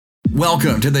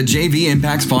Welcome to the JV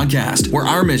Impacts Podcast, where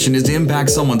our mission is to impact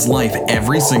someone's life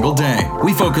every single day.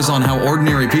 We focus on how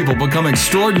ordinary people become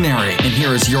extraordinary. And here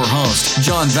is your host,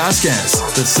 John Vasquez,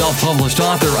 the self-published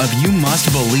author of You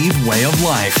Must Believe Way of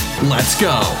Life. Let's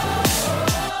go.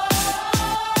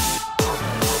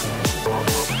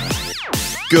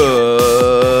 Good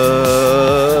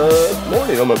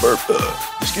morning. I'm a burp.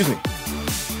 Excuse me.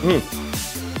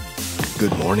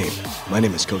 Good morning. My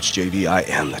name is Coach JV. I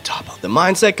am the top of the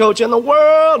mindset coach in the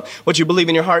world. What you believe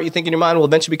in your heart, you think in your mind will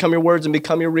eventually become your words and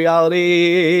become your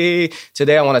reality.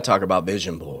 Today, I want to talk about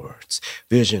vision boards.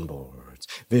 Vision boards.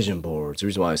 Vision boards. The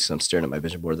reason why is I'm staring at my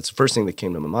vision board. That's the first thing that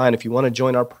came to my mind. If you want to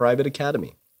join our private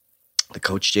academy, the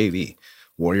Coach JV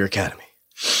Warrior Academy.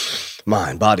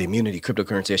 Mind, body, immunity,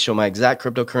 cryptocurrency. I show my exact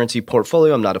cryptocurrency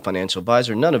portfolio. I'm not a financial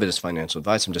advisor. None of it is financial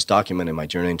advice. I'm just documenting my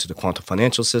journey into the quantum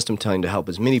financial system, telling to help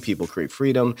as many people create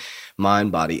freedom,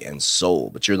 mind, body, and soul.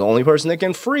 But you're the only person that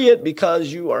can free it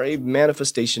because you are a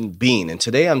manifestation being. And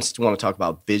today I want to talk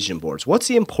about vision boards. What's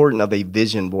the importance of a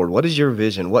vision board? What is your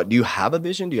vision? Do you have a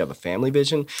vision? Do you have a family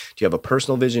vision? Do you have a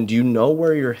personal vision? Do you know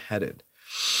where you're headed?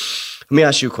 Let me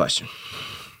ask you a question.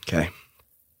 Okay.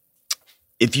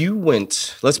 If you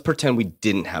went, let's pretend we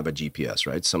didn't have a GPS,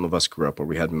 right? Some of us grew up where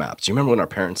we had maps. Do you remember when our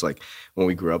parents, when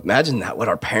we grew up, imagine that, what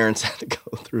our parents had to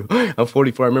go through. I'm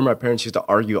 44. I remember my parents used to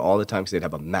argue all the time because they'd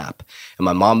have a map. And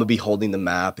my mom would be holding the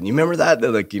map. And you remember that?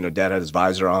 Dad had his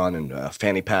visor on and a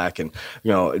fanny pack. And,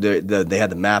 they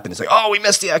had the map. And it's like, oh, we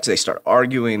missed the exit. They start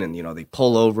arguing and, they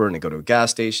pull over and they go to a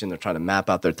gas station. They're trying to map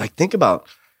out there. Think about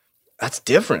that's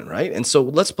different, right? And so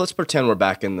let's pretend we're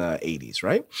back in the 80s,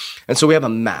 right? And so we have a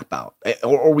map out,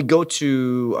 or we go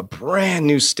to a brand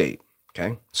new state,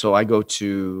 okay? So I go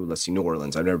to, New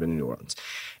Orleans. I've never been to New Orleans.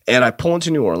 And I pull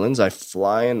into New Orleans. I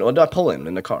pull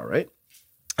in the car, right?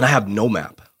 And I have no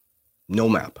map,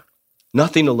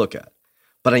 nothing to look at.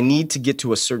 But I need to get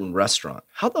to a certain restaurant.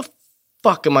 How the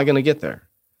fuck am I going to get there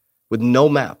with no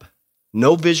map,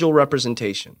 no visual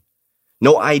representation,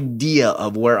 no idea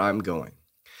of where I'm going?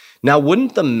 Now,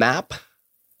 wouldn't the map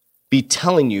be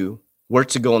telling you where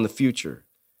to go in the future?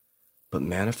 But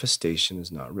manifestation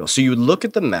is not real. So you would look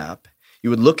at the map, you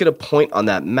would look at a point on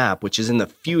that map, which is in the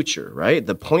future, right?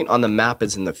 The point on the map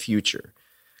is in the future.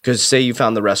 Because say you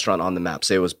found the restaurant on the map,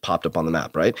 say it was popped up on the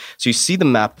map, right? So you see the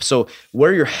map. So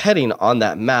where you're heading on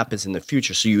that map is in the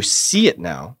future. So you see it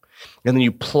now, and then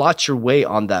you plot your way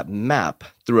on that map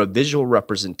through a visual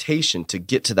representation to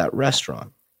get to that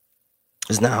restaurant.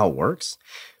 Isn't that how it works?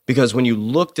 Because when you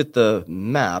looked at the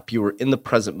map, you were in the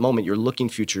present moment. You're looking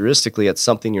futuristically at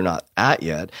something you're not at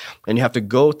yet. And you have to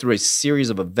go through a series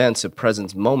of events of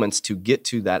present moments to get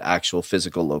to that actual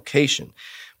physical location.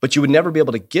 But you would never be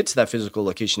able to get to that physical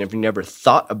location if you never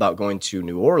thought about going to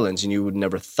New Orleans, and you would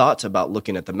never thought about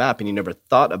looking at the map, and you never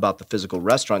thought about the physical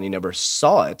restaurant. You never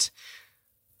saw it.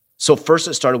 So first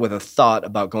it started with a thought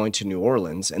about going to New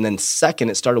Orleans. And then second,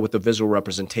 it started with a visual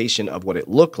representation of what it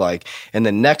looked like. And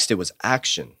then next it was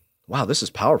action. Wow, this is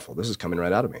powerful. This is coming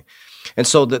right out of me. And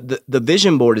so the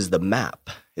vision board is the map.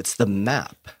 It's the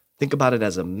map. Think about it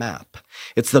as a map.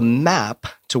 It's the map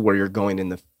to where you're going in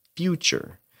the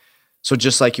future. So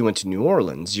just like you went to New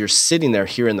Orleans, you're sitting there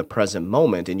here in the present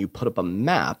moment and you put up a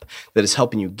map that is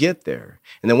helping you get there.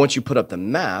 And then once you put up the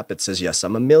map, it says, yes,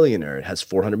 I'm a millionaire. It has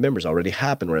 400 members already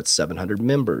happened. We're at 700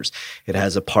 members. It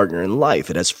has a partner in life.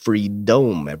 It has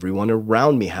freedom. Everyone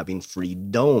around me having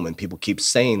freedom. And people keep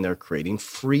saying they're creating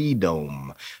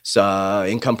freedom. So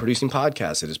income producing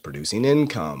podcast. It is producing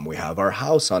income. We have our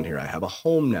house on here. I have a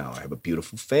home now. I have a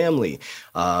beautiful family.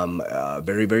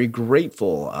 Very, very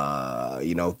grateful.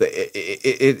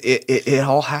 It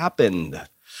all happened.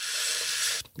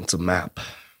 It's a map.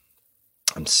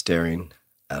 I'm staring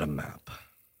at a map.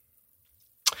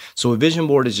 So a vision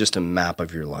board is just a map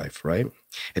of your life, right?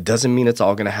 It doesn't mean it's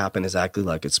all going to happen exactly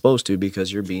like it's supposed to,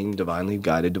 because you're being divinely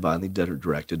guided, divinely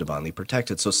directed, divinely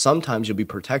protected. So sometimes you'll be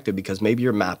protected because maybe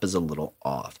your map is a little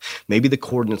off. Maybe the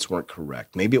coordinates weren't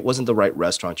correct. Maybe it wasn't the right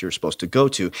restaurant you were supposed to go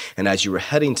to. And as you were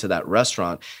heading to that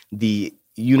restaurant, the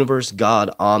universe, God,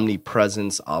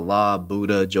 omnipresence, Allah,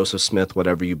 Buddha, Joseph Smith,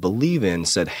 whatever you believe in,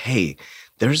 said, hey,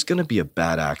 there's going to be a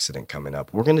bad accident coming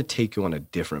up. We're going to take you on a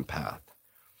different path.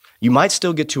 You might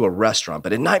still get to a restaurant,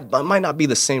 but it might not be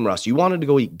the same restaurant. You wanted to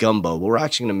go eat gumbo, but we're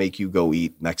actually going to make you go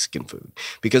eat Mexican food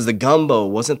because the gumbo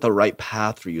wasn't the right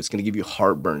path for you. It's going to give you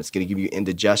heartburn. It's going to give you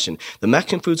indigestion. The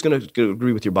Mexican food's going to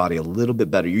agree with your body a little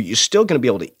bit better. You're still going to be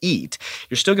able to eat.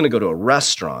 You're still going to go to a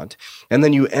restaurant, and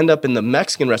then you end up in the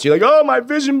Mexican restaurant. You're like, oh, my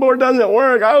vision board doesn't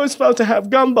work. I was supposed to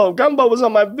have gumbo. Gumbo was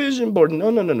on my vision board.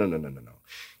 No.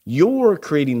 You're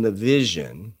creating the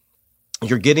vision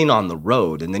you're getting on the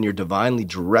road and then you're divinely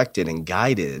directed and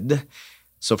guided.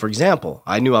 So for example,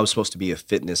 I knew I was supposed to be a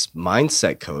fitness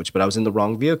mindset coach, but I was in the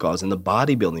wrong vehicle. I was in the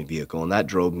bodybuilding vehicle, and that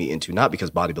drove me into, not because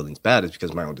bodybuilding's bad, it's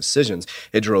because of my own decisions.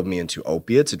 It drove me into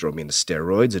opiates. It drove me into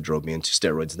steroids. It drove me into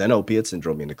steroids, then opiates, and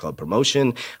drove me into club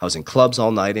promotion. I was in clubs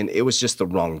all night, and it was just the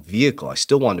wrong vehicle. I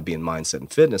still wanted to be in mindset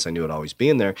and fitness. I knew I'd always be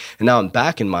in there. And now I'm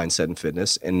back in mindset and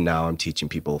fitness, and now I'm teaching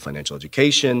people financial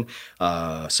education,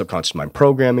 subconscious mind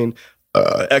programming,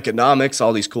 economics,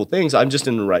 all these cool things. I'm just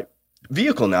in the right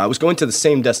vehicle now. I was going to the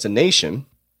same destination,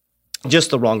 just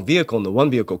the wrong vehicle, and the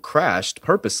one vehicle crashed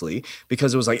purposely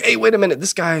because it was like, hey, wait a minute,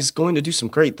 this guy's going to do some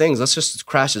great things. Let's just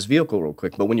crash his vehicle real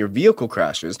quick. But when your vehicle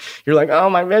crashes, you're like,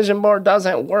 oh, my vision board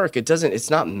doesn't work. It's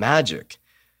not magic.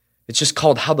 It's just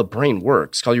called how the brain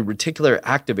works. It's called your reticular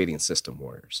activating system,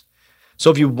 warriors. So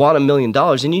if you want $1 million,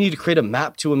 then you need to create a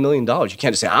map to $1 million. You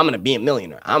can't just say, I'm going to be a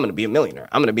millionaire. I'm going to be a millionaire.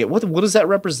 I'm going to be, what does that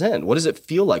represent? What does it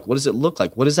feel like? What does it look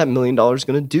like? What is that $1 million going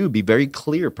to do? Be very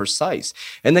clear, precise,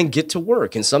 and then get to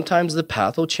work. And sometimes the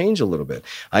path will change a little bit.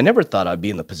 I never thought I'd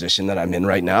be in the position that I'm in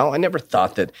right now. I never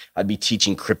thought that I'd be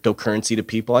teaching cryptocurrency to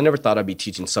people. I never thought I'd be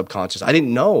teaching subconscious. I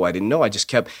didn't know. I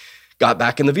just got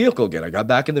back in the vehicle again. I got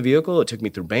back in the vehicle. It took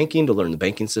me through banking to learn the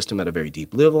banking system at a very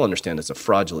deep level, understand it's a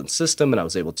fraudulent system, and I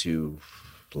was able to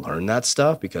learn that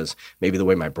stuff because maybe the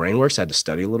way my brain works, I had to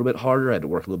study a little bit harder. I had to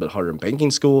work a little bit harder in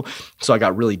banking school. So I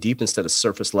got really deep instead of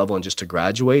surface level and just to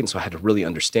graduate. And so I had to really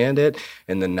understand it.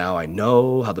 And then now I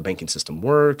know how the banking system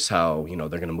works, how, they're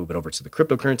going to move it over to the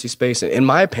cryptocurrency space. And in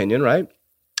my opinion, right?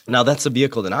 Now that's the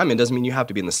vehicle that I'm in. Doesn't mean you have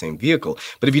to be in the same vehicle.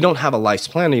 But if you don't have a life's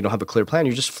plan and you don't have a clear plan,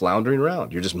 you're just floundering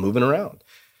around. You're just moving around.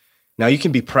 Now, you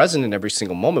can be present in every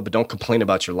single moment, but don't complain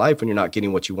about your life when you're not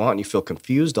getting what you want and you feel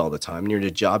confused all the time and you're in a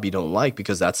job you don't like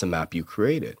because that's a map you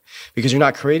created. Because you're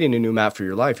not creating a new map for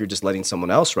your life. You're just letting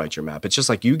someone else write your map. It's just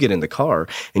like you get in the car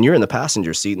and you're in the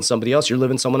passenger seat and somebody else, you're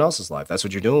living someone else's life. That's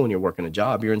what you're doing when you're working a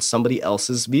job. You're in somebody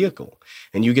else's vehicle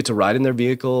and you get to ride in their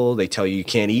vehicle. They tell you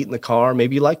can't eat in the car.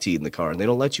 Maybe you like to eat in the car and they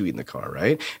don't let you eat in the car,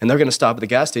 right? And they're going to stop at the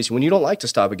gas station when you don't like to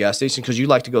stop at a gas station because you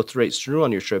like to go straight through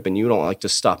on your trip and you don't like to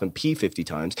stop and pee 50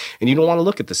 times and you don't want to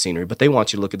look at the scenery, but they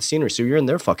want you to look at the scenery. So you're in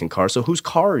their fucking car. So whose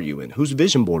car are you in? Whose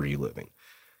vision board are you living?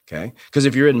 Okay? Because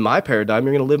if you're in my paradigm,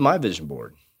 you're going to live my vision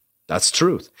board. That's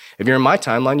truth. If you're in my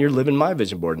timeline, you're living my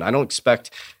vision board. And I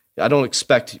don't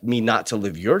expect me not to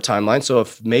live your timeline. So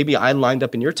if maybe I lined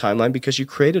up in your timeline because you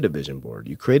created a vision board,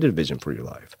 you created a vision for your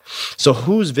life. So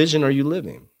whose vision are you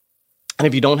living? And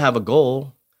if you don't have a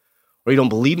goal or you don't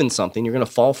believe in something, you're going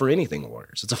to fall for anything,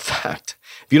 warriors. It's a fact.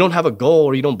 If you don't have a goal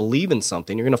or you don't believe in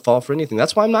something, you're going to fall for anything.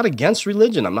 That's why I'm not against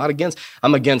religion. I'm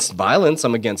against violence.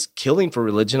 I'm against killing for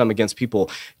religion. I'm against people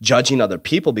judging other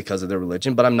people because of their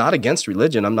religion, but I'm not against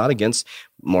religion. I'm not against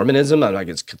Mormonism. I'm not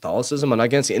against Catholicism. I'm not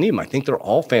against any of them. I think they're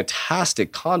all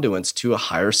fantastic conduits to a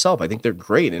higher self. I think they're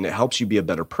great and it helps you be a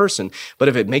better person. But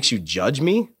if it makes you judge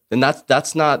me, then I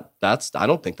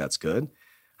don't think that's good.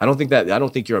 I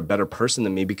don't think you're a better person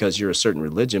than me because you're a certain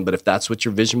religion, but if that's what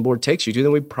your vision board takes you to,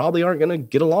 then we probably aren't going to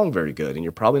get along very good, and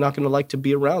you're probably not going to like to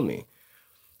be around me.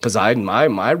 Because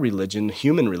my religion,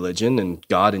 human religion, and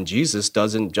God and Jesus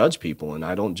doesn't judge people, and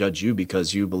I don't judge you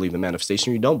because you believe in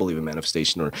manifestation or you don't believe in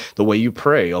manifestation, or the way you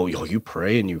pray. Oh, you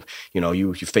pray and you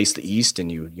face the east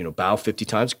and you bow 50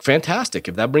 times. Fantastic.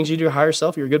 If that brings you to your higher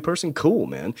self, you're a good person. Cool,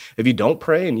 man. If you don't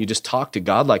pray and you just talk to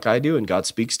God like I do, and God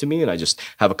speaks to me, and I just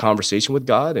have a conversation with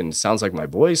God, and it sounds like my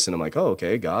voice, and I'm like, oh,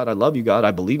 okay, God, I love you, God. I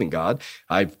believe in God.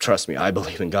 Trust me, I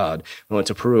believe in God. I went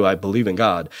to Peru. I believe in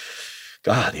God.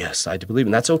 God, yes, I do believe,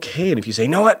 and that's okay. And if you say, you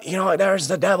know what, there's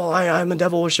the devil, I'm a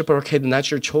devil worshiper, okay, then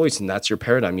that's your choice, and that's your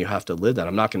paradigm. You have to live that.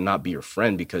 I'm not going to not be your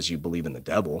friend because you believe in the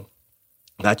devil.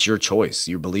 That's your choice.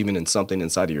 You're believing in something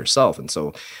inside of yourself, and so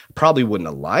I probably wouldn't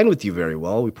align with you very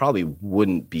well. We probably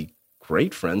wouldn't be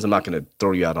great friends. I'm not going to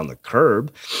throw you out on the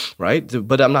curb, right?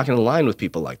 But I'm not going to align with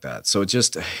people like that. So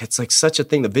it's like such a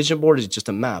thing. The vision board is just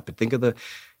a map. And think of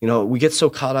we get so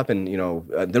caught up in,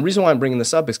 the reason why I'm bringing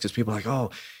this up is because people are like,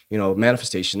 oh,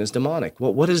 manifestation is demonic.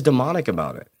 Well, what is demonic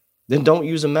about it? Then don't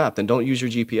use a map. Then don't use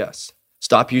your GPS.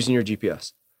 Stop using your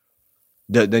GPS.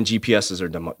 Then GPSs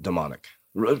are demonic.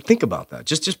 Think about that.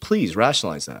 Just please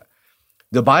rationalize that.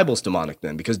 The Bible's demonic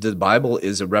then, because the Bible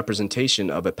is a representation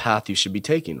of a path you should be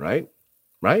taking, right?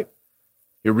 Right?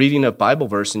 You're reading a Bible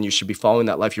verse and you should be following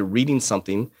that life. You're reading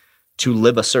something to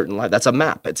live a certain life. That's a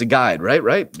map. It's a guide, right?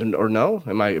 Right? Or no?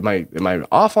 Am I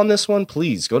off on this one?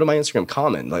 Please go to my Instagram,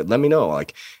 comment. Let me know.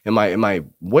 Like, am I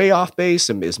way off base?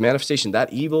 Is manifestation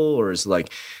that evil, or is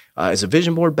Is a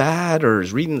vision board bad, or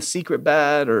is reading The Secret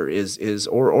bad, or is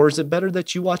it better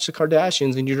that you watch the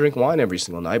Kardashians and you drink wine every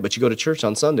single night, but you go to church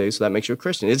on Sunday, so that makes you a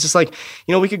Christian? It's just like,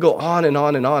 we could go on and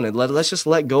on and on, and let's just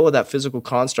let go of that physical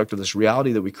construct of this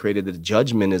reality that we created, that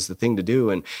judgment is the thing to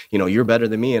do, and you're better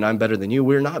than me and I'm better than you.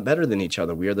 We're not better than each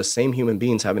other. We are the same human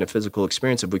beings having a physical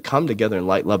experience. If we come together in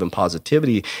light, love, and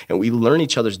positivity, and we learn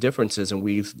each other's differences, and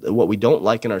what we don't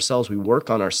like in ourselves, we work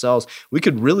on ourselves, we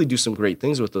could really do some great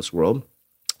things with this world.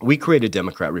 We created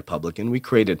Democrat, Republican. We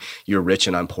created you're rich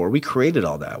and I'm poor. We created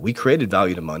all that. We created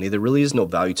value to money. There really is no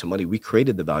value to money. We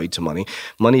created the value to money.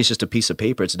 Money is just a piece of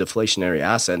paper. It's a deflationary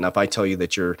asset. And if I tell you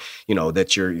that your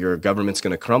government's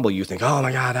going to crumble, you think, oh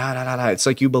my God, It's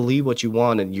like you believe what you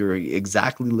want, and you're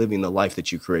exactly living the life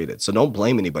that you created. So don't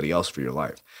blame anybody else for your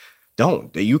life.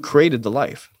 Don't. You created the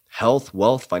life. Health,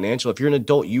 wealth, financial. If you're an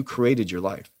adult, you created your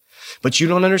life. But you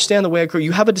don't understand the way I create.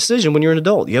 You have a decision when you're an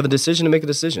adult. You have a decision to make a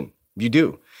decision. You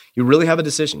do. You really have a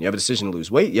decision. You have a decision to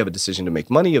lose weight. You have a decision to make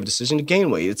money. You have a decision to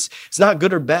gain weight. It's not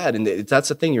good or bad. And that's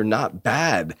the thing. You're not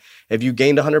bad if you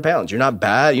gained 100 pounds. You're not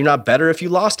bad. You're not better if you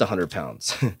lost 100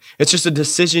 pounds. It's just a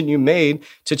decision you made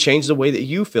to change the way that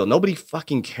you feel. Nobody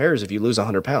fucking cares if you lose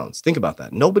 100 pounds. Think about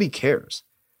that. Nobody cares.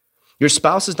 Your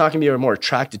spouse is not going to be more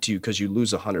attracted to you because you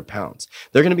lose 100 pounds.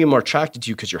 They're going to be more attracted to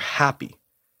you because you're happy.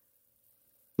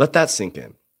 Let that sink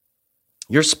in.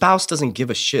 Your spouse doesn't give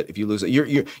a shit if you lose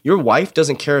it. Your wife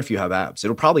doesn't care if you have abs.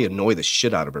 It'll probably annoy the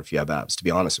shit out of her if you have abs, to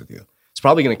be honest with you. It's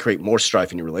probably going to create more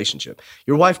strife in your relationship.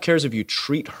 Your wife cares if you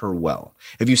treat her well.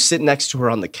 If you sit next to her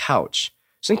on the couch.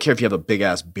 She doesn't care if you have a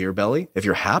big-ass beer belly, if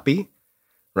you're happy,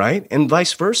 right? And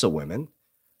vice versa, women.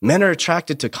 Men are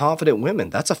attracted to confident women.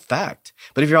 That's a fact.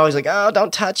 But if you're always like, oh,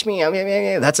 don't touch me,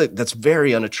 that's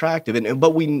very unattractive.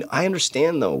 But I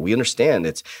understand though. We understand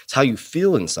it's how you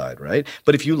feel inside, right?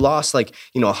 But if you lost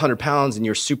 100 pounds and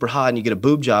you're super hot and you get a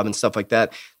boob job and stuff like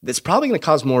that, it's probably going to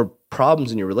cause more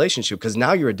problems in your relationship because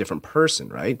now you're a different person,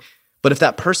 right? But if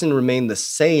that person remained the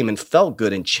same and felt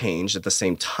good and changed at the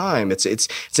same time, it's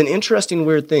an interesting,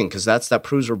 weird thing because that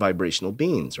proves we're vibrational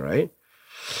beings, right?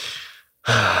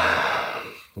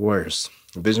 Warriors.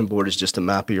 A vision board is just a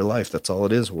map of your life. That's all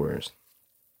it is, warriors.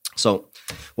 So,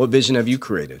 what vision have you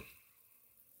created?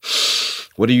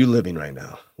 What are you living right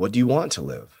now? What do you want to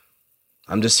live?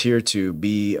 I'm just here to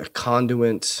be a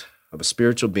conduit of a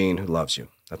spiritual being who loves you.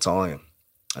 That's all I am.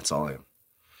 That's all I am.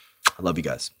 I love you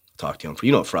guys. Talk to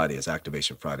you on Friday is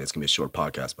Activation Friday. It's going to be a short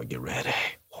podcast, but get ready.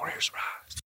 Warriors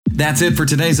rise. That's it for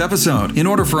today's episode. In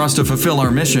order for us to fulfill our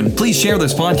mission, please share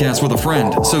this podcast with a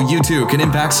friend so you too can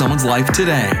impact someone's life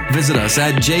today. Visit us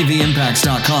at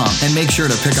jvimpacts.com and make sure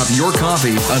to pick up your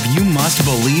copy of You Must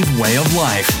Believe Way of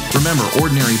Life. Remember,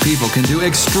 ordinary people can do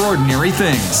extraordinary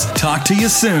things. Talk to you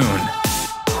soon.